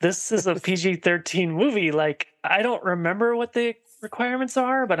 whoa, This is a PG-13 movie. Like, I don't remember what the requirements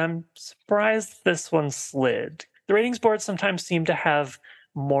are, but I'm surprised this one slid. The ratings board sometimes seem to have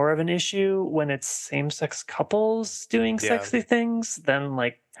more of an issue when it's same-sex couples doing sexy things than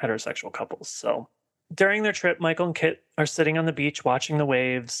like heterosexual couples. So during their trip, Michael and Kit are sitting on the beach watching the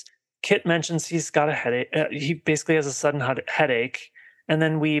waves. Kit mentions he's got a headache. He basically has a sudden headache. And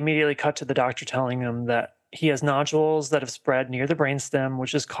then we immediately cut to the doctor telling him that he has nodules that have spread near the brainstem,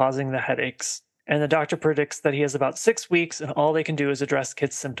 which is causing the headaches. And the doctor predicts that he has about 6 weeks, and all they can do is address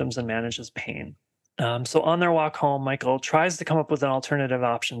Kit's symptoms and manage his pain. So on their walk home, Michael tries to come up with an alternative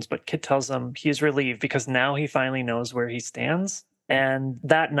options, but Kit tells him he's relieved because now he finally knows where he stands. And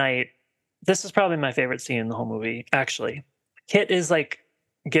that night, this is probably my favorite scene in the whole movie, actually. Kit is like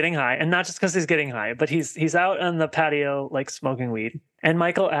getting high, and not just because he's getting high, but he's out on the patio like smoking weed. And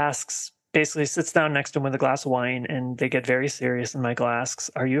Michael basically sits down next to him with a glass of wine, and they get very serious. And Michael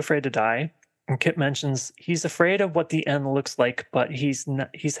asks, "Are you afraid to die?" And Kit mentions he's afraid of what the end looks like, but he's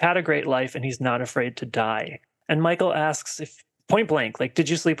had a great life and he's not afraid to die. And Michael asks, if point blank, like, "Did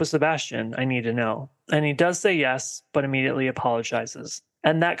you sleep with Sebastian? I need to know." And he does say yes, but immediately apologizes.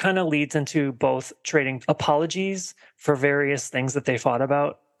 And that kind of leads into both trading apologies for various things that they fought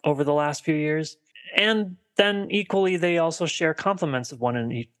about over the last few years. And then equally, they also share compliments of one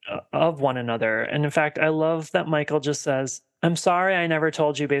another. And in fact, I love that Michael just says, "I'm sorry I never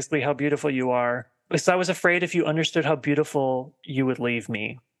told you basically how beautiful you are, because I was afraid if you understood how beautiful, you would leave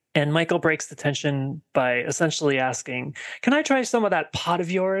me." And Michael breaks the tension by essentially asking, "Can I try some of that pot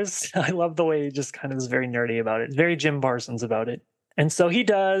of yours?" I love the way he just kind of is very nerdy about it. Very Jim Parsons about it. And so he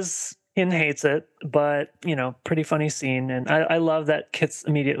does and hates it, but, pretty funny scene. And I love that Kit's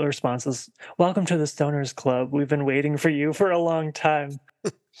immediate response is, "Welcome to the Stoners Club. We've been waiting for you for a long time."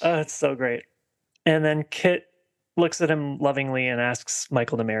 It's so great. And then Kit looks at him lovingly and asks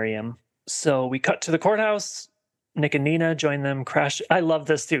Michael to marry him. So we cut to the courthouse. Nick and Nina join them. I love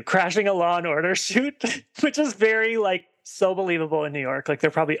this too. Crashing a Law and Order shoot, which is very so believable in New York. Like,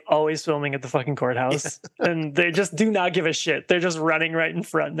 they're probably always filming at the fucking courthouse, and they just do not give a shit. They're just running right in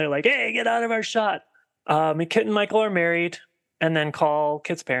front, and they're like, "Hey, get out of our shot." And Kit and Michael are married, and then call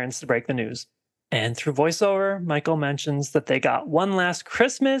Kit's parents to break the news. And through voiceover, Michael mentions that they got one last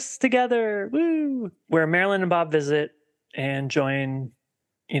Christmas together, woo! Where Marilyn and Bob visit and join,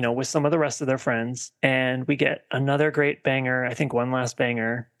 with some of the rest of their friends. And we get another great banger, I think one last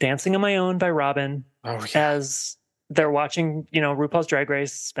banger, "Dancing on My Own" by Robin. Oh, yeah. As they're watching, RuPaul's Drag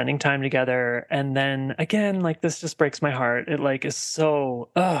Race, spending time together. And then again, this just breaks my heart. It is so,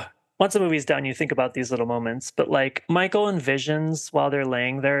 once the movie's done, you think about these little moments, but Michael envisions while they're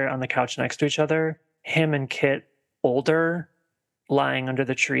laying there on the couch next to each other, him and Kit older, lying under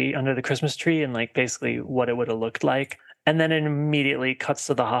the Christmas tree, and basically what it would have looked like. And then it immediately cuts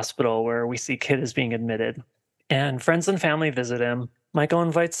to the hospital where we see Kit is being admitted, and friends and family visit him. Michael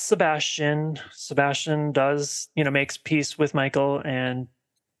invites Sebastian. Sebastian does, makes peace with Michael and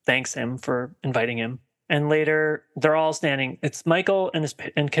thanks him for inviting him. And later, they're all standing. It's Michael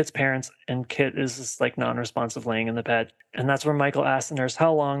and Kit's parents, and Kit is just non-responsive, laying in the bed. And that's where Michael asks the nurse,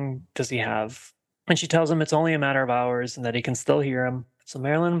 how long does he have? And she tells him it's only a matter of hours and that he can still hear him. So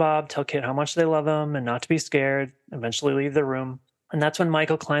Marilyn and Bob tell Kit how much they love him and not to be scared, eventually leave the room. And that's when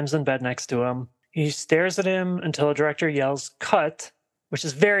Michael climbs in bed next to him. He stares at him until a director yells, "Cut," which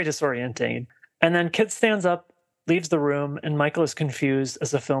is very disorienting. And then Kit stands up, leaves the room, and Michael is confused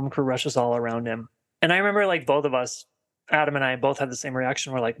as the film crew rushes all around him. And I remember both of us, Adam and I, both had the same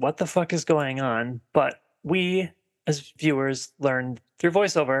reaction. We're like, what the fuck is going on? But we, as viewers, learned through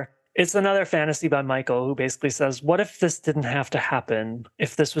voiceover, it's another fantasy by Michael, who basically says, what if this didn't have to happen?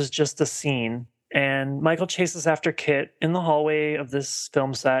 If this was just a scene? And Michael chases after Kit in the hallway of this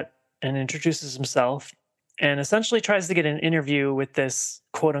film set and introduces himself and essentially tries to get an interview with this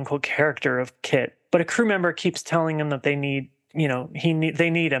quote-unquote character of Kit. But a crew member keeps telling him that they need they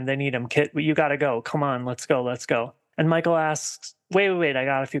need him. They need him. Kit, you got to go. Come on, let's go. Let's go. And Michael asks, wait, I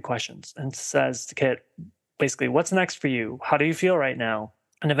got a few questions, and says to Kit, basically, what's next for you? How do you feel right now?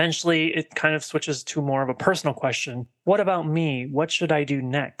 And eventually it kind of switches to more of a personal question. What about me? What should I do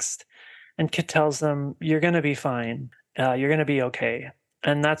next? And Kit tells them, you're going to be fine. You're going to be okay.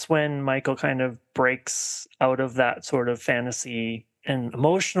 And that's when Michael kind of breaks out of that sort of fantasy and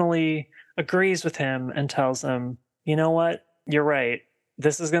emotionally agrees with him and tells him, you know what? You're right.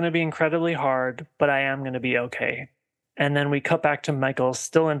 This is going to be incredibly hard, but I am going to be okay. And then we cut back to Michael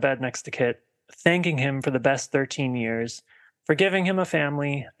still in bed next to Kit, thanking him for the best 13 years, for giving him a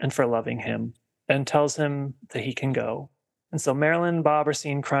family and for loving him, and tells him that he can go. And so Marilyn and Bob are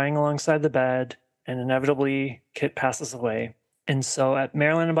seen crying alongside the bed, and inevitably Kit passes away. And so at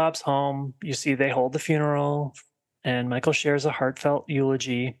Marilyn and Bob's home, you see they hold the funeral, and Michael shares a heartfelt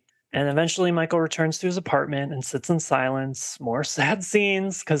eulogy. And eventually Michael returns to his apartment and sits in silence. More sad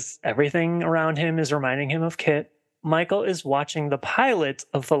scenes because everything around him is reminding him of Kit. Michael is watching the pilot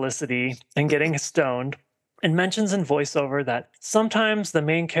of Felicity and getting stoned, and mentions in voiceover that sometimes the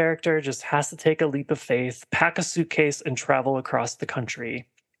main character just has to take a leap of faith, pack a suitcase, and travel across the country,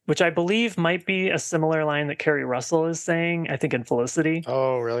 which I believe might be a similar line that Kerry Russell is saying, I think in Felicity.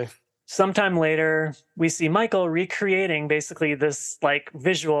 Oh, really? Sometime later, we see Michael recreating basically this like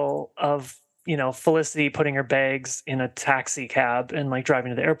visual of, Felicity putting her bags in a taxi cab and like driving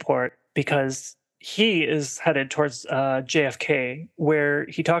to the airport, because he is headed towards JFK, where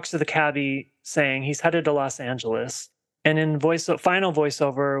he talks to the cabbie saying he's headed to Los Angeles. And in final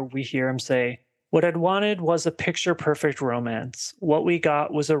voiceover, we hear him say, what I'd wanted was a picture-perfect romance. What we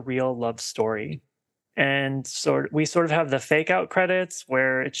got was a real love story. And so we sort of have the fake out credits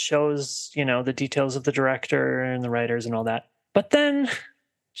where it shows, the details of the director and the writers and all that. But then,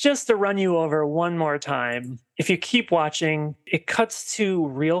 just to run you over one more time, if you keep watching, it cuts to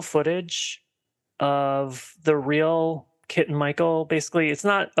real footage of the real Kit and Michael. Basically, it's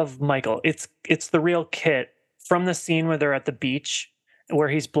not of Michael. It's the real Kit from the scene where they're at the beach, where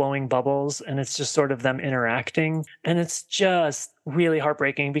he's blowing bubbles, and it's just sort of them interacting. And it's just really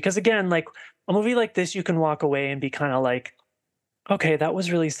heartbreaking because, again, like a movie like this, you can walk away and be kind of like, okay, that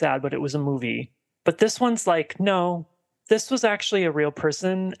was really sad, but it was a movie. But this one's like, no, this was actually a real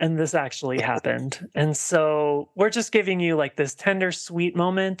person and this actually happened. And so we're just giving you like this tender, sweet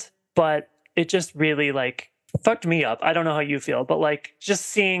moment, but it just really like fucked me up. I don't know how you feel, but like just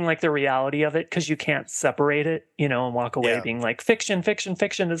seeing like the reality of it, because you can't separate it, and walk away being like fiction.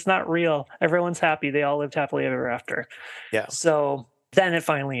 It's not real. Everyone's happy. They all lived happily ever after. Yeah. So then it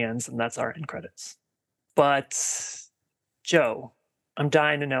finally ends, and that's our end credits. But Joe, I'm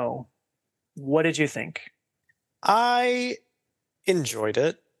dying to know, what did you think? I enjoyed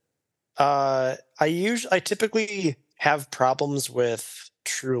it. I typically have problems with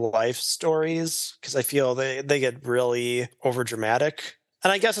true life stories because I feel they get really over dramatic.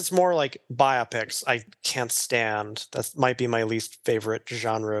 And I guess it's more like biopics I can't stand. That might be my least favorite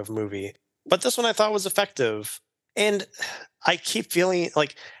genre of movie. But this one I thought was effective. And I keep feeling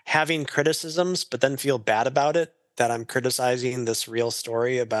like having criticisms, but then feel bad about it, that I'm criticizing this real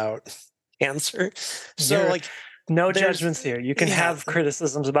story about cancer. So no judgments here. You can have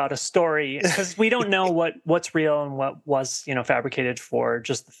criticisms about a story because we don't know what's real and what was, fabricated for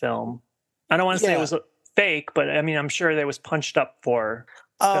just the film. I don't want to say it was fake, but I mean, I'm sure there was punched up for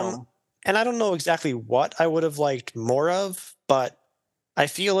film. And I don't know exactly what I would have liked more of, but I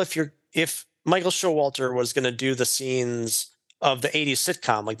feel if Michael Showalter was going to do the scenes of the 80s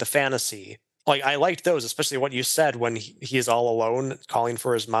sitcom, like the fantasy, like I liked those, especially what you said when he is all alone calling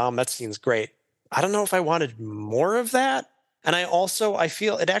for his mom. That scene's great. I don't know if I wanted more of that. And I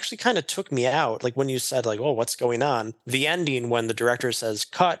feel it actually kind of took me out. Like when you said like, oh, what's going on? The ending when the director says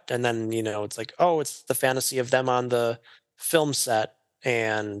cut, and then, it's like, oh, it's the fantasy of them on the film set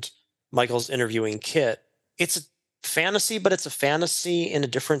and Michael's interviewing Kit. It's a fantasy, but it's a fantasy in a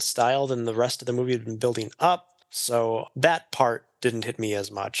different style than the rest of the movie had been building up. So that part didn't hit me as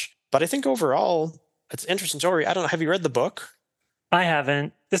much. But I think overall, it's an interesting story. I don't know. Have you read the book? I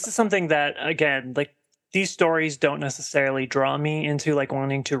haven't. This is something that, again, like these stories don't necessarily draw me into like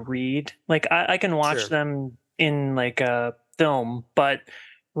wanting to read. Like I can watch them in like a film, but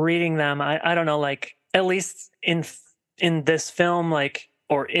reading them, I don't know, like at least in this film, like,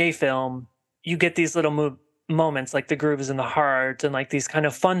 or a film, you get these little moments like the groove is in the heart and like these kind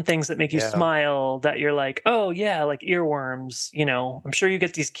of fun things that make you smile, that you're like, oh yeah, like earworms, I'm sure you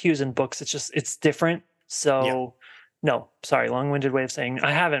get these cues in books. It's different. So no, sorry, long-winded way of saying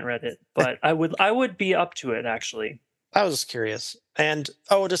I haven't read it, but I would be up to it actually. I was curious. And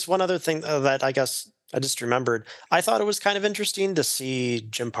just one other thing that I guess I just remembered. I thought it was kind of interesting to see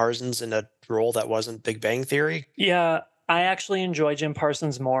Jim Parsons in a role that wasn't Big Bang Theory. Yeah, I actually enjoy Jim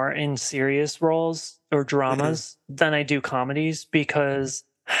Parsons more in serious roles or dramas than I do comedies because,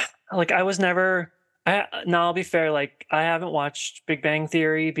 like, I was never. Now I'll be fair. Like, I haven't watched Big Bang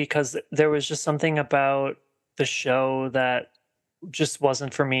Theory because there was just something about the show that just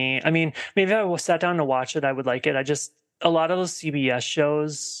wasn't for me. I mean, maybe if I sat down to watch it, I would like it. I just a lot of those CBS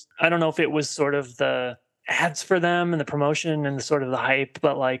shows. I don't know if it was sort of the ads for them and the promotion and the sort of the hype,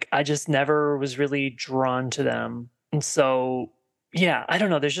 but like I just never was really drawn to them. And so yeah, I don't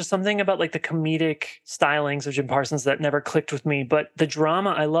know. There's just something about like the comedic stylings of Jim Parsons that never clicked with me. But the drama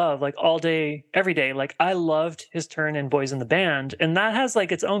I love, like all day, every day. Like I loved his turn in Boys in the Band, and that has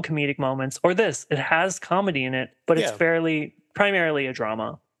like its own comedic moments. Or this, it has comedy in it, but it's Yeah. fairly primarily a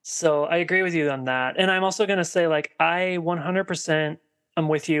drama. So I agree with you on that. And I'm also going to say, like, I 100% am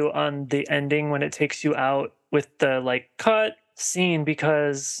with you on the ending when it takes you out with the like cut scene,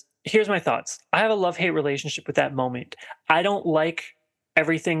 because here's my thoughts. I have a love hate relationship with that moment. I don't like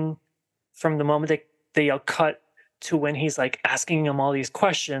everything from the moment they yell cut to when he's like asking him all these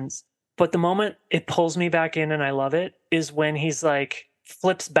questions. But the moment it pulls me back in and I love it is when he's like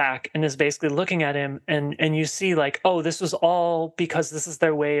flips back and is basically looking at him, and you see like, oh, this was all because this is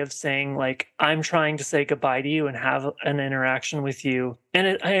their way of saying like, I'm trying to say goodbye to you and have an interaction with you.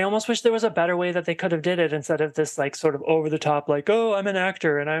 And I almost wish there was a better way that they could have did it instead of this like sort of over the top like, oh, I'm an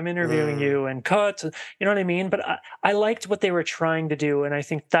actor and I'm interviewing you and cut, you know what I mean? But I liked what they were trying to do, and I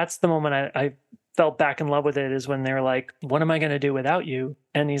think that's the moment I fell back in love with it, is when they were like, what am I going to do without you?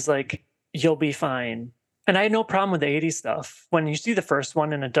 And he's like, you'll be fine. And I had no problem with the 80s stuff. When you see the first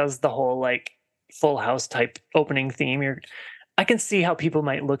one and it does the whole like Full House type opening theme, I can see how people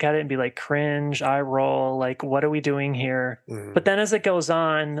might look at it and be like, cringe, eye roll, like, what are we doing here? But then as it goes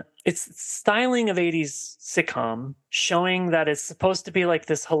on, it's styling of 80s sitcom, showing that it's supposed to be like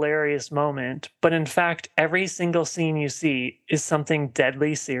this hilarious moment. But in fact, every single scene you see is something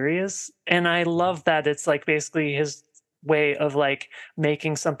deadly serious. And I love that it's like basically his way of like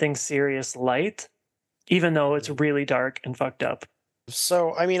making something serious light, even though it's really dark and fucked up.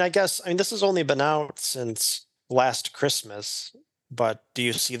 So, I mean, this has only been out since last Christmas, but do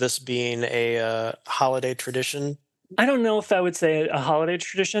you see this being a holiday tradition? I don't know if I would say a holiday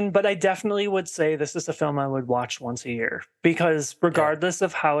tradition, but I definitely would say this is a film I would watch once a year, because regardless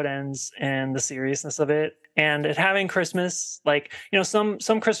of how it ends and the seriousness of it, and it having Christmas, like, you know, some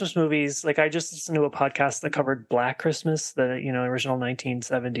Christmas movies, like I just listened to a podcast that covered Black Christmas, the, you know, original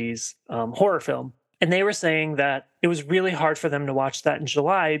 1970s horror film. And they were saying that it was really hard for them to watch that in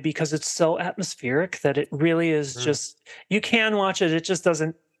July because it's so atmospheric that it really is just, you can watch it. It just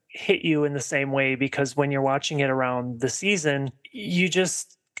doesn't hit you in the same way, because when you're watching it around the season, you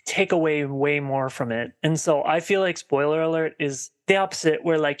just take away way more from it. And so I feel like, spoiler alert, is the opposite,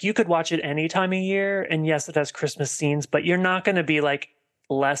 where like you could watch it any time of year. And yes, it has Christmas scenes, but you're not going to be like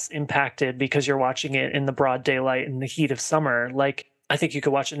less impacted because you're watching it in the broad daylight in the heat of summer. Like, I think you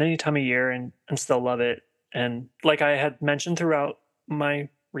could watch it any time of year and still love it. And like I had mentioned throughout my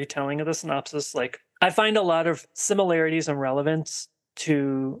retelling of the synopsis, like I find a lot of similarities and relevance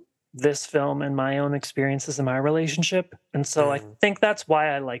to this film and my own experiences in my relationship. And so I think that's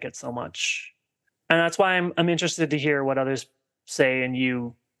why I like it so much. And that's why I'm interested to hear what others say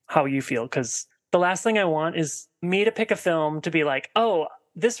and how you feel. Because the last thing I want is me to pick a film to be like, oh,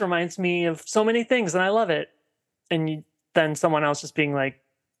 this reminds me of so many things and I love it. And then someone else just being like,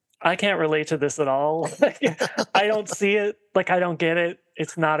 I can't relate to this at all. I don't see it. Like, I don't get it.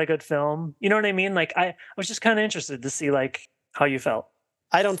 It's not a good film. You know what I mean? Like, I was just kind of interested to see like how you felt.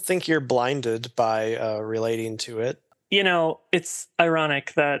 I don't think you're blinded by relating to it. You know, it's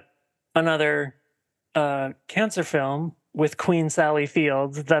ironic that another cancer film with Queen Sally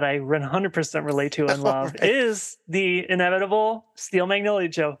Fields that I 100% relate to and love is the inevitable Steel Magnolia.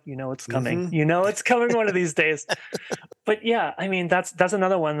 Joe, you know it's coming. You know it's coming one of these days. But yeah, I mean, that's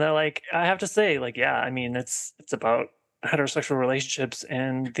another one that like I have to say, like, yeah, I mean, it's about heterosexual relationships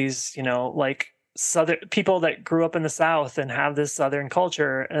and these, you know, like Southern people that grew up in the South and have this Southern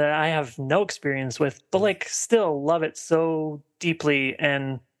culture that I have no experience with, but like still love it so deeply.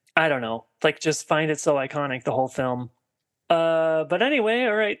 And I don't know, like just find it so iconic, the whole film. But anyway,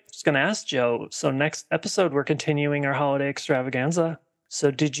 all right, just going to ask Joe. So next episode, we're continuing our holiday extravaganza.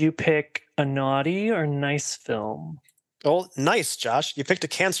 So did you pick a naughty or nice film? Oh, nice, Josh. You picked a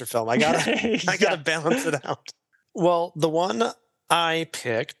cancer film. I gotta balance it out. Well, the one I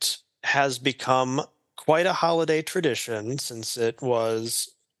picked has become quite a holiday tradition since it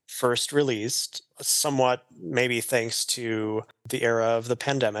was first released, somewhat maybe thanks to the era of the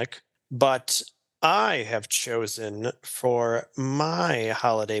pandemic. But I have chosen for my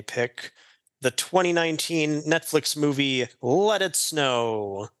holiday pick the 2019 Netflix movie Let It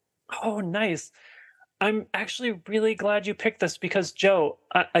Snow. Oh, nice. I'm actually really glad you picked this because, Joe,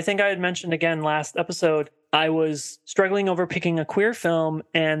 I think I had mentioned again last episode, I was struggling over picking a queer film,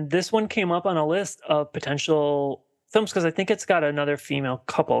 and this one came up on a list of potential films because I think it's got another female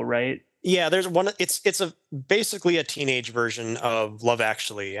couple, right? Yeah, there's one. It's a basically a teenage version of Love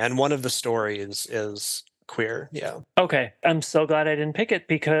Actually, and one of the stories is queer. Yeah. Okay. I'm so glad I didn't pick it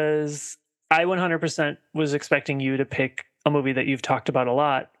because I 100% was expecting you to pick a movie that you've talked about a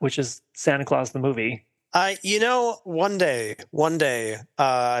lot, which is Santa Claus the movie. One day,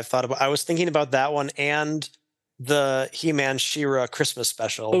 I was thinking about that one and the He-Man She-Ra Christmas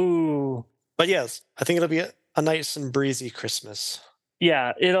special. Ooh. But yes, I think it'll be a nice and breezy Christmas.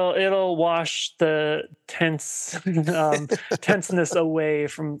 Yeah, it'll wash the tenseness away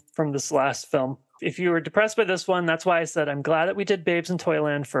from this last film. If you were depressed by this one, that's why I said I'm glad that we did Babes in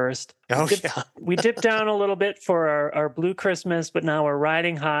Toyland first. Yeah. We dipped down a little bit for our Blue Christmas, but now we're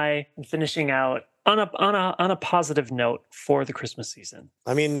riding high and finishing out on a positive note for the Christmas season.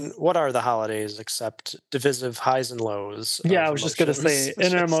 I mean, what are the holidays except divisive highs and lows? Yeah, I was just going to say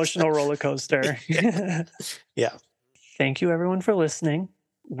an emotional roller coaster. Yeah. Thank you, everyone, for listening.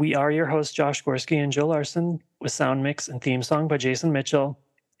 We are your hosts, Josh Gorski and Joe Larson, with sound mix and theme song by Jason Mitchell.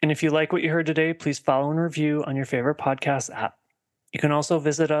 And if you like what you heard today, please follow and review on your favorite podcast app. You can also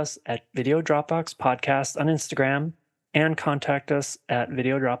visit us at Video Dropbox Podcast on Instagram and contact us at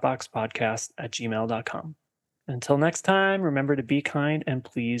videodropboxpodcast@gmail.com. Until next time, remember to be kind and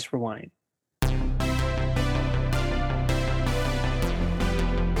please rewind.